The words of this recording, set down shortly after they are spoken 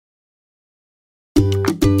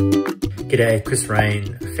G'day, Chris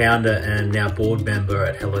Rain, founder and now board member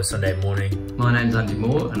at Hello Sunday Morning. My name's Andy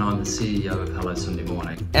Moore and I'm the CEO of Hello Sunday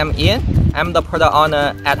Morning. I'm Ian. I'm the product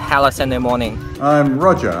owner at Hello Sunday Morning. I'm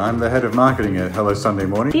Roger. I'm the head of marketing at Hello Sunday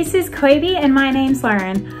Morning. This is Kobe and my name's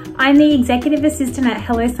Lauren. I'm the executive assistant at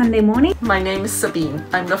Hello Sunday Morning. My name is Sabine.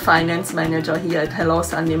 I'm the finance manager here at Hello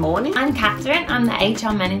Sunday Morning. I'm Catherine. I'm the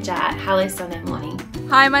HR manager at Hello Sunday Morning.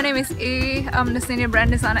 Hi, my name is E. I'm the senior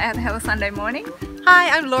brand designer at Hello Sunday Morning.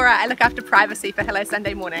 Hi, I'm Laura. I look after privacy for Hello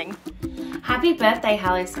Sunday Morning. Happy birthday,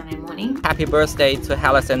 Hello Sunday Morning. Happy birthday to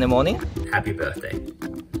Hello Sunday Morning. Happy birthday.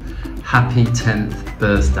 Happy 10th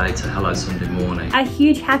birthday to Hello Sunday Morning. A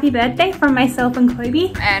huge happy birthday from myself and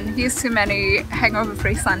Kobe. And here's to many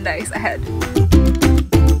hangover-free Sundays ahead.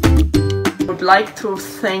 I would like to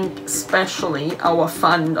thank especially our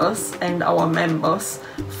funders and our members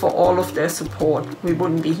for all of their support. We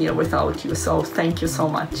wouldn't be here without you, so thank you so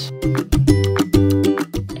much.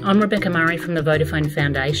 I'm Rebecca Murray from the Vodafone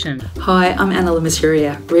Foundation. Hi, I'm Anna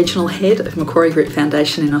Lamasuria, Regional Head of Macquarie Group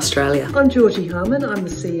Foundation in Australia. I'm Georgie Harman, I'm the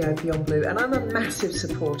CEO of Beyond Blue and I'm a massive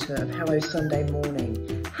supporter of Hello Sunday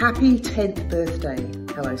Morning. Happy 10th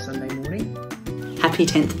birthday, Hello Sunday Morning. Happy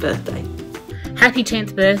 10th birthday. Happy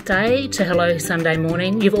 10th birthday to Hello Sunday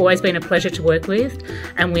Morning. You've always been a pleasure to work with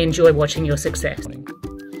and we enjoy watching your success.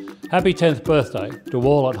 Happy 10th birthday to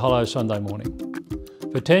all at Hello Sunday Morning.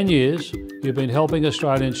 For 10 years, you've been helping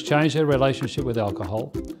Australians change their relationship with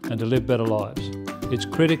alcohol and to live better lives. It's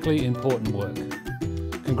critically important work.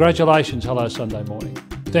 Congratulations, Hello Sunday Morning.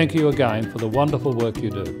 Thank you again for the wonderful work you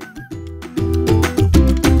do.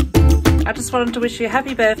 I just wanted to wish you a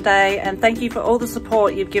happy birthday and thank you for all the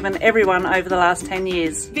support you've given everyone over the last 10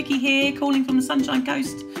 years. Vicky here, calling from the Sunshine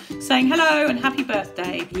Coast, saying hello and happy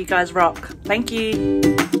birthday. You guys rock. Thank you.